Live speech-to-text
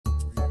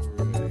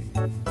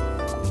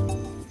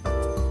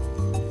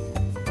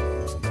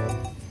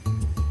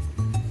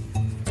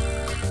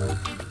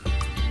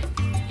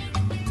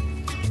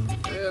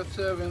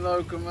F7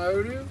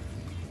 locomotive.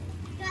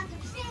 Got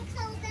the 6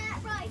 on that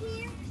right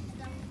here.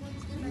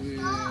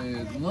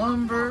 With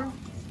lumber.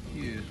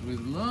 Yes, with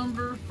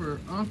lumber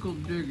for Uncle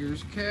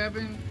Digger's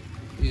cabin.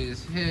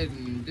 Is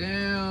heading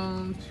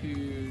down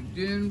to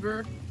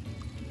Denver.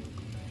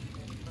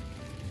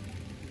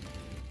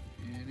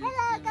 And it's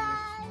gonna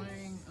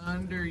swing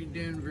under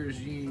Denver's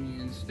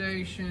Union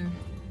Station,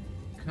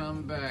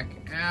 come back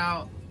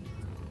out,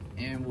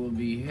 and we'll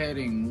be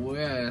heading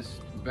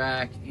west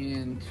back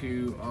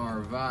into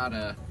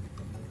Arvada,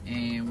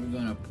 and we're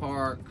gonna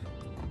park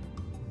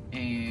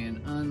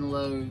and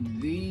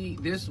unload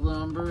this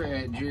lumber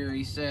at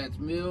Jerry Satt's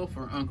mill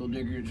for Uncle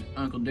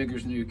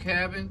Digger's new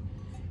cabin,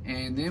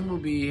 and then we'll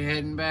be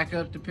heading back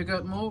up to pick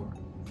up more.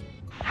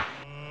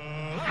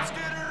 Let's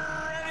get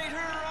ready to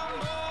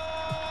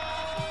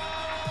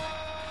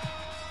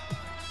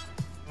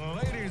rumble!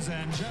 Ladies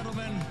and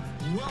gentlemen,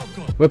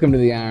 welcome. Welcome to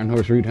the Iron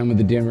Horse Route, home of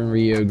the Denver and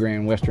Rio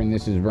Grande Western.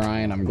 This is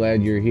Brian. I'm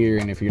glad you're here,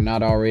 and if you're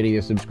not already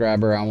a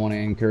subscriber, I want to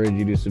encourage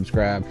you to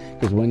subscribe,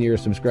 because when you're a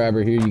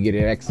subscriber here, you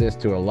get access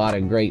to a lot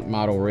of great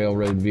model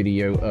railroad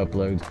video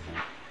uploads.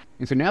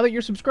 And so now that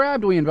you're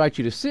subscribed, we invite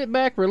you to sit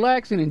back,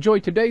 relax, and enjoy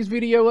today's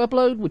video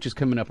upload, which is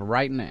coming up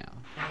right now.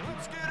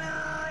 Let's get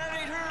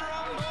ready to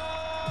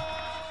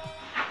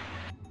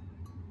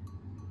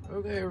rumble!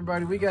 Okay,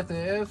 everybody, we got the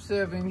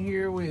F7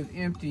 here with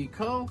empty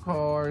coal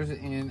cars,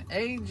 and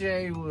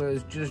AJ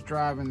was just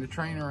driving the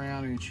train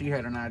around, and she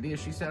had an idea.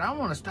 She said, I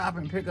want to stop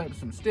and pick up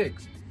some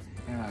sticks.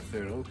 And I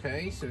said,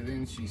 okay. So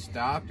then she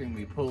stopped, and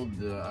we pulled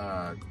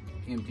the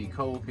empty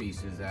coal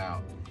pieces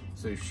out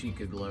so she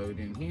could load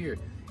in here.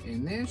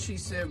 And then she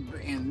said,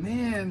 and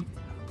then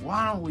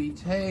why don't we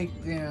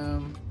take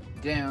them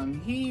down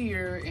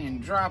here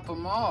and drop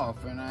them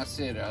off? And I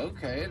said,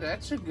 okay,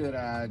 that's a good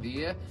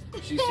idea.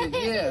 She said,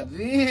 yeah,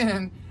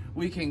 then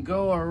we can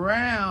go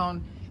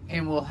around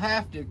and we'll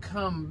have to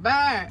come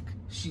back,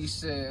 she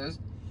says,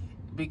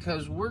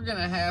 because we're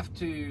gonna have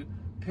to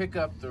pick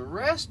up the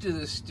rest of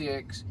the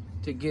sticks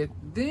to get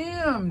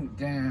them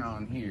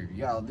down here.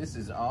 Y'all, this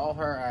is all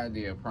her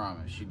idea,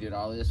 promise. She did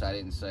all this. I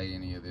didn't say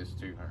any of this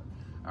to her.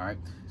 All right,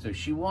 so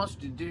she wants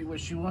to do, what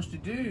she wants to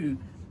do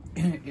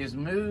is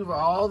move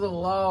all the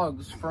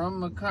logs from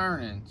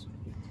Mckernan's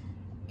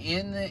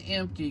in the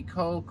empty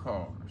coal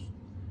cars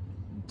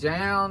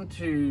down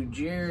to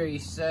Jerry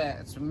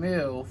Satt's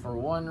mill for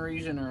one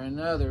reason or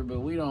another, but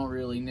we don't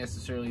really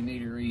necessarily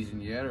need a reason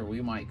yet, or we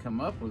might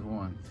come up with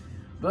one.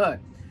 But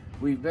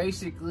we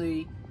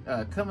basically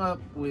come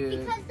up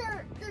with... Because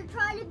they're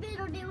trying to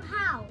build a new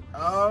house.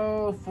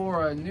 Oh,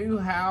 for a new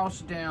house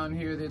down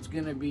here that's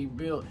going to be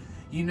built.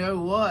 You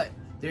know what?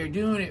 They're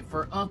doing it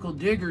for Uncle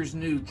Digger's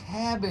new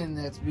cabin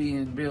that's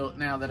being built,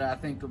 now that I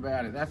think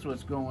about it. That's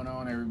what's going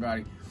on,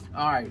 everybody.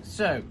 All right,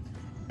 so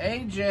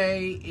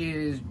AJ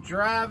is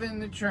driving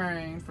the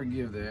train.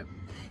 Forgive that.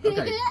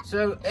 Okay,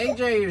 so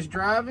AJ is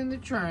driving the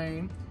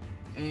train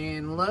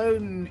and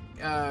loading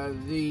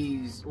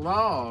these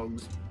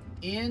logs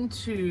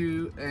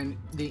into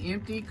the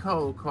empty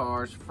coal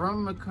cars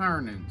from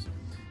Mckernan's,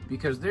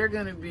 because they're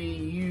going to be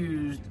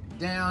used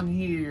down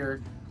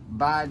here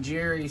by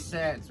Jerry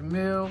Satt's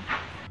mill.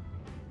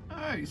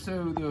 Alright,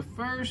 so the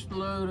first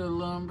load of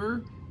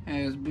lumber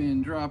has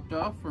been dropped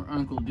off for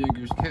Uncle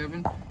Digger's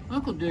cabin.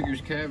 Uncle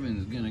Digger's cabin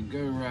is going to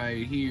go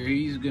right here.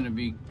 He's going to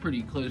be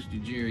pretty close to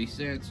Jerry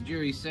Satt's.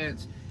 Jerry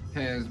Satt's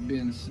has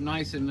been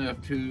nice enough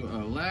to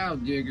allow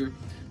Digger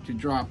to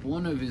drop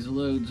one of his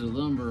loads of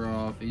lumber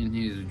off in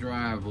his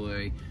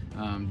driveway.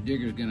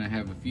 Digger's going to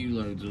have a few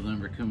loads of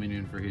lumber coming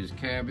in for his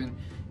cabin,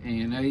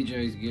 and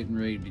AJ's getting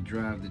ready to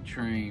drive the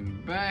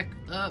train back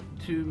up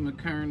to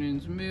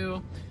Mckernan's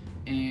mill,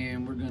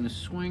 and we're going to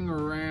swing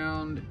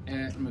around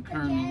at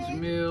Mckernan's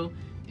mill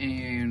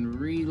and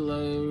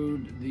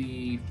reload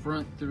the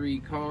front 3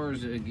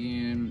 cars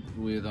again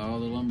with all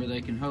the lumber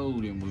they can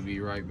hold, and we'll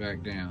be right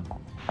back down.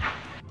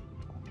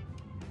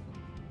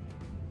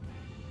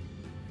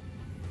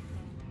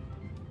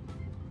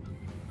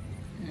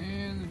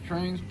 And the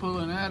train's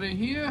pulling out of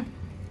here,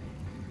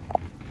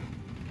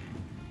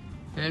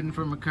 heading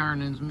for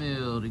Mckernan's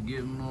mill to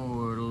get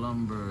more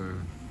lumber.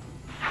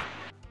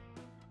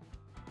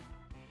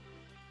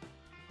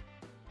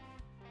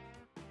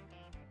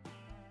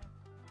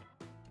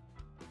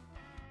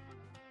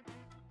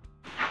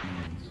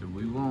 So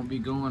we won't be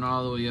going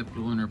all the way up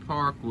to Winter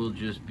Park. We'll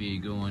just be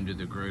going to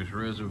the Gross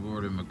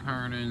Reservoir to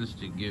Mckernan's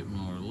to get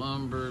more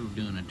lumber. We're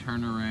doing a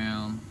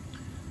turnaround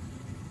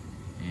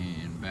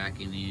and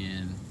backing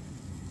in,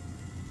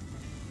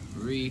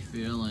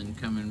 refilling,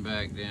 coming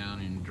back down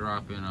and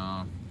dropping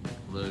off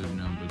load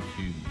number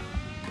 2.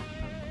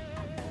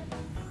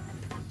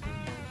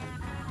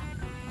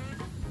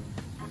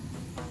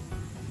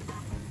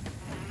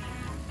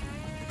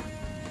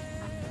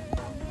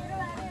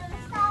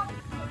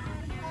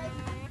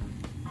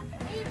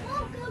 It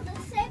won't go the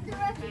same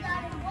direction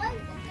that it was.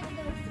 It's going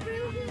to go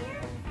through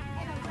here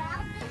and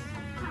around this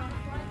house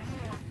right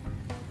here.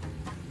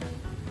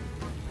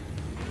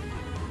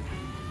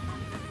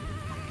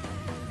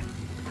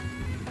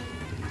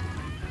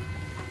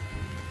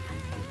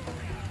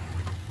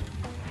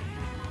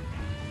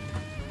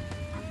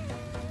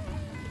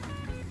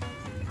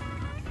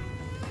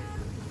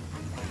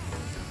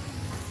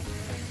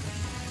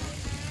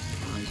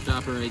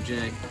 Stop her,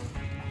 AJ.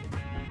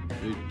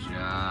 Good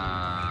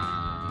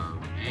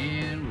job.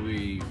 And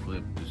we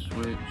flip the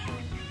switch.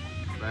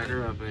 Back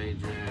her up,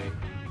 AJ.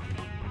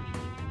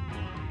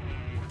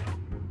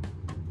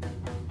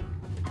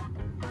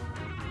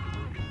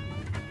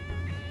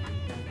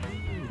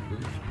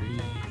 Good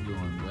speed,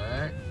 going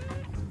back.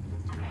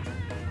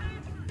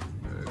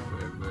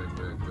 Back.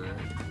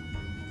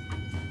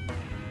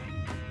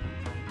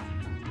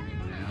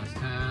 And now it's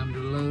time to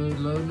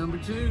load number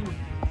 2.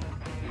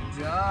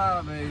 Good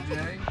job,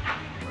 AJ.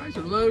 Alright,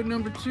 so load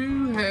number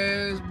 2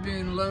 has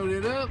been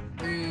loaded up,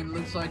 and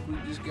looks like we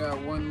just got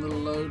one little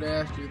load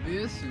after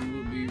this, and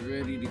we'll be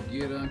ready to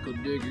get Uncle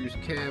Digger's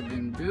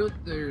cabin built.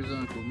 There's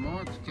Uncle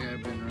Mark's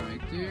cabin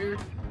right there,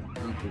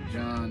 Uncle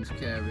John's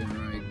cabin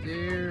right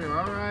there.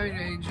 Alright,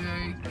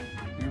 AJ,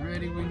 be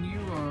ready when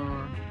you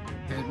are.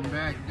 Heading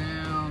back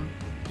down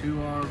to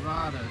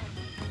Arvada.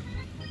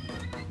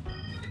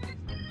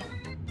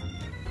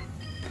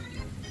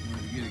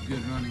 Get a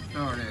good running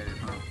start at it,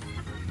 huh?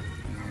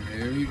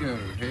 And there we go,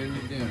 heading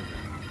to Denver.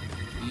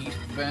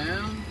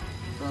 Eastbound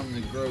from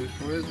the Gross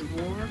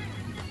Reservoir.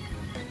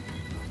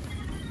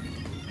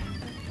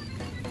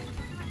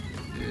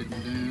 Heading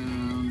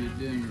down to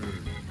Denver.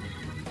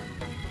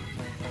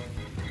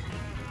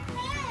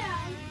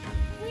 And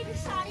we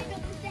decided to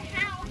put the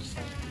house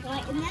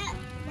right in that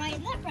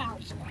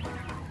brown spot.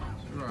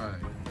 That's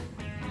right.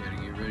 You gotta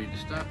get ready to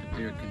stop it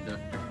there,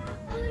 conductor.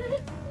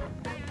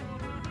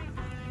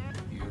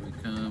 Here we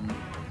come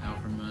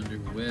out from under,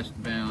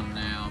 westbound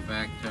now,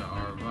 back to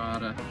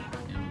Arvada,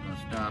 and we're gonna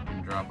stop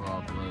and drop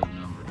off load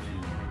number 2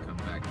 and come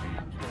back to you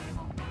in just a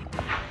moment.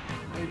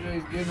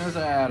 AJ's getting us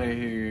out of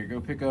here. Go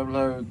pick up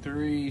load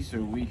 3 so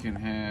we can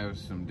have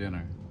some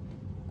dinner.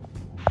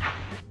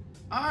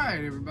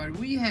 Alright everybody,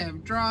 we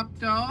have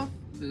dropped off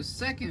the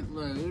second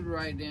load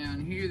right down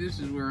here. This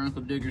is where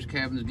Uncle Digger's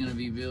cabin is going to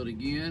be built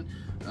again.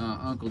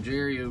 Uncle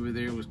Jerry over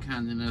there was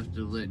kind enough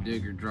to let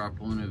Digger drop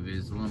one of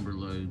his lumber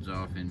loads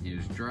off in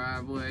his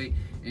driveway.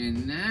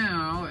 And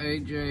now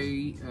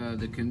AJ,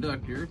 the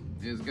conductor,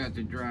 has got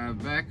to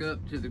drive back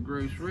up to the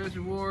Gross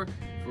Reservoir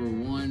for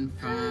one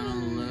final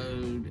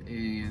load,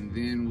 and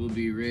then we'll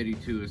be ready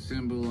to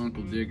assemble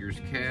Uncle Digger's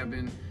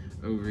cabin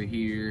over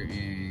here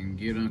and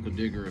get Uncle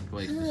Digger a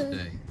place to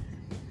stay.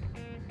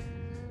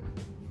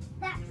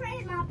 That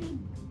train might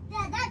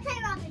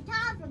be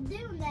tired from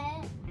doing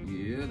that.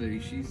 Yeah,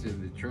 she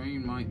said the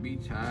train might be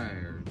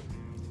tired.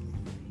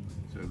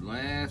 So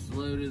last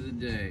load of the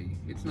day.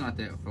 It's not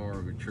that far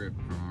of a trip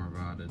from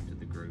Arvada to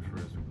the Gross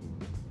Reservoir.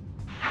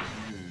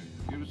 Good.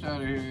 Get us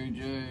out of here,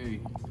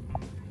 AJ.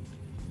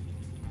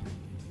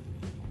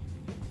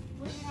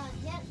 We're gonna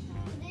get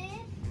through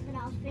this, then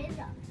I'll speed it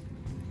up.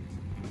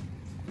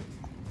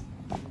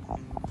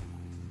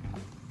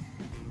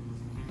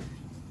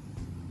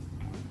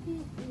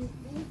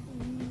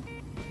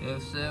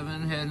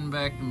 F7 heading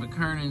back to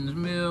Mckernan's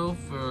mill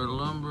for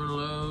lumber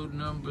load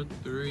number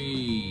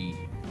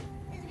 3.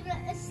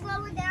 It's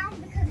slowing down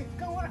because it's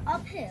going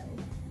uphill.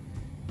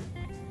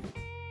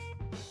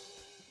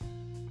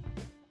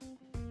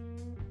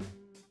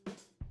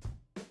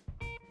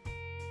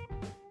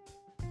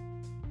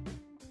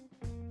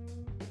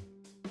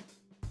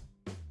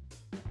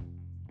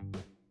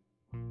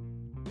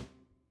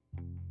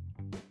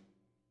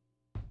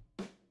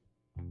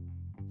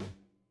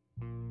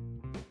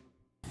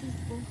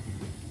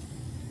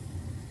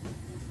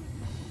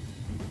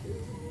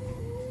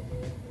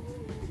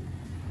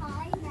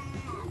 Hi,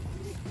 Matt.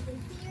 We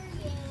hear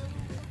you.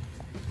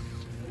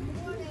 Good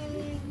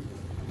morning.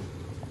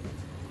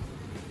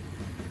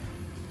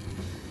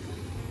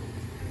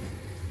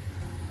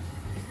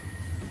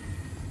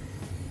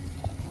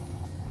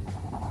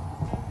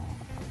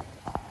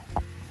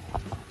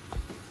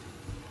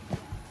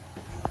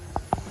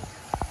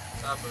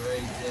 Stop her,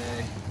 AJ.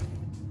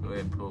 Go ahead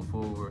and pull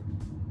forward.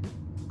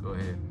 Go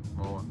ahead,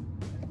 more.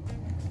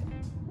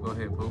 Go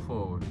ahead, pull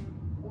forward.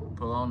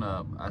 Pull on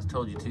up. I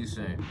told you too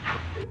soon.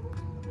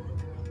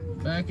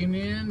 Backing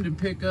in to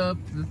pick up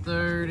the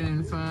third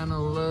and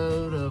final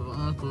load of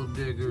Uncle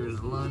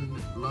Digger's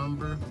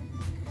lumber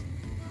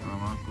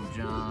from Uncle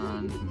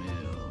John's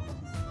mill.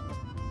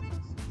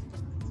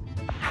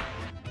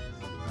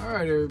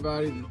 Alright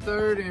everybody, the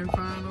third and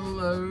final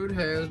load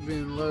has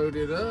been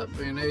loaded up,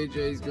 and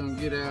AJ's gonna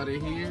get out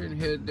of here and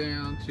head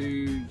down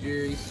to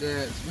Jerry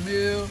Satt's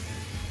mill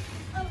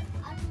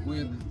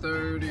with the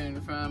third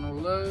and final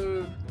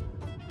load.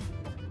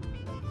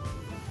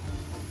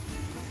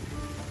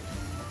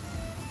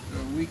 So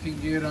we can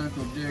get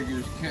Uncle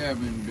Digger's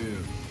cabin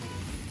built.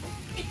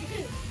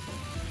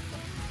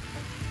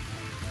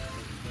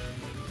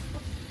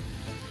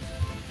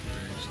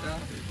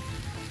 Stop it.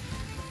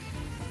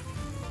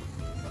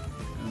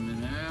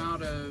 Coming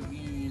out of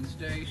Union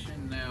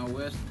Station, now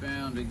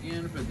westbound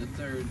again for the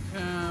third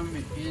time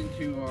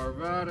into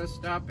Arvada,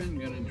 stopping.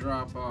 Gonna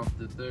drop off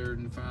the third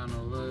and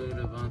final load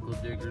of Uncle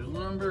Digger's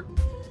lumber.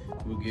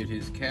 We'll get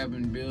his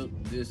cabin built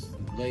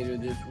later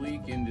this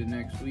week into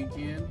next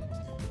weekend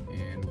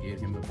and get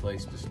him a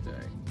place to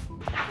stay.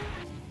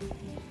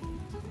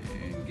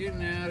 And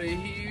getting out of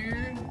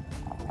here,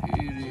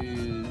 it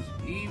is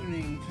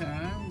evening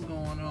time,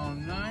 going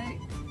on night.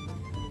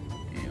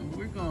 And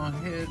we're going to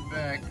head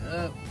back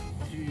up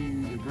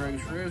to the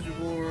Gross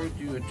Reservoir,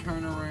 do a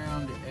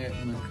turnaround at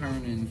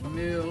Mckernan's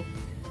mill.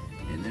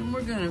 And then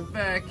we're going to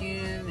back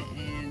in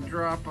and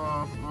drop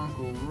off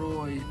Uncle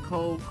Roy's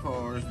coal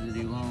cars that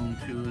he loaned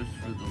to us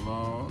for the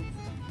logs.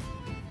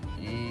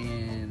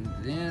 And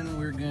then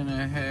we're going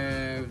to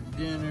have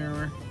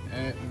dinner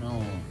at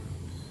Nolan's.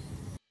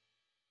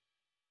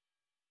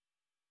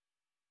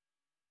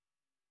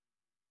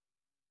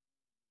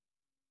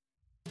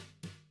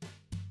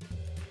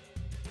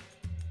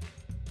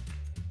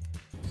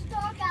 It's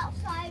dark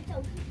outside,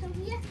 so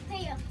we have to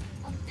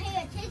pay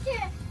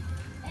attention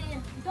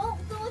and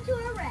don't go into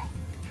a wreck.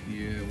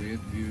 Yeah, we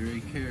have to be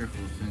very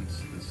careful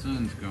since the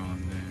sun's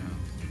gone down.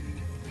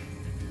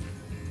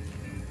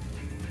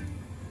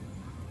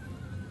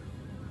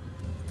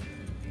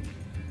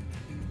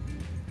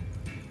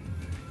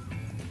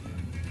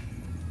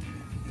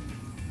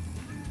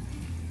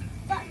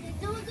 But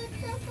you're doing good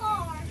so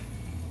far.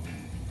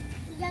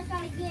 You just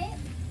gotta get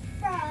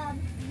from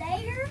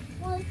there,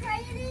 where the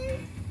train is,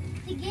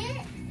 to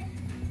get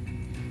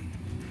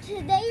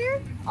to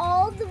there,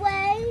 all the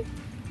way,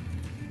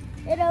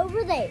 and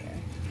over there.